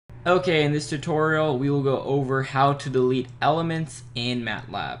Okay, in this tutorial we will go over how to delete elements in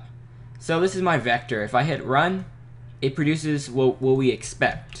MATLAB. So this is my vector. If I hit run, it produces what we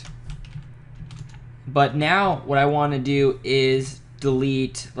expect. But now what I want to do is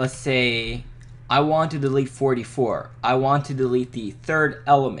delete, let's say I want to delete 44. I want to delete the third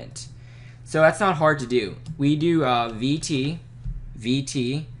element. So that's not hard to do. We do VT,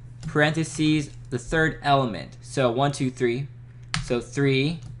 parentheses, the third element. So 1, 2, 3. So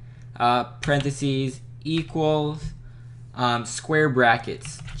 3, parentheses, equals, square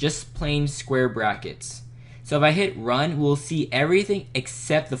brackets. Just plain square brackets. So if I hit run, we'll see everything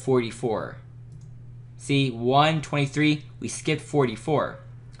except the 44. See, 123, we skipped 44.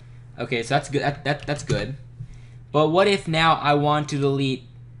 Okay, so that's good. That's good. But what if now I want to delete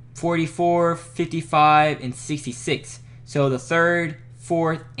 44, 55, and 66? So the third,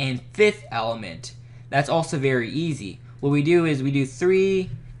 fourth, and fifth element. That's also very easy. What we do is we do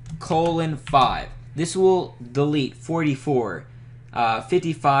 3:5. This will delete 44,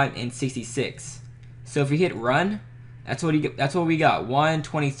 55, and 66. So if we hit run, that's what we got.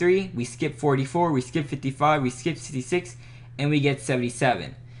 123, we skip 44, we skip 55, we skip 66, and we get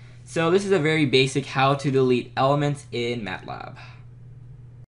 77. So this is a very basic how to delete elements in MATLAB.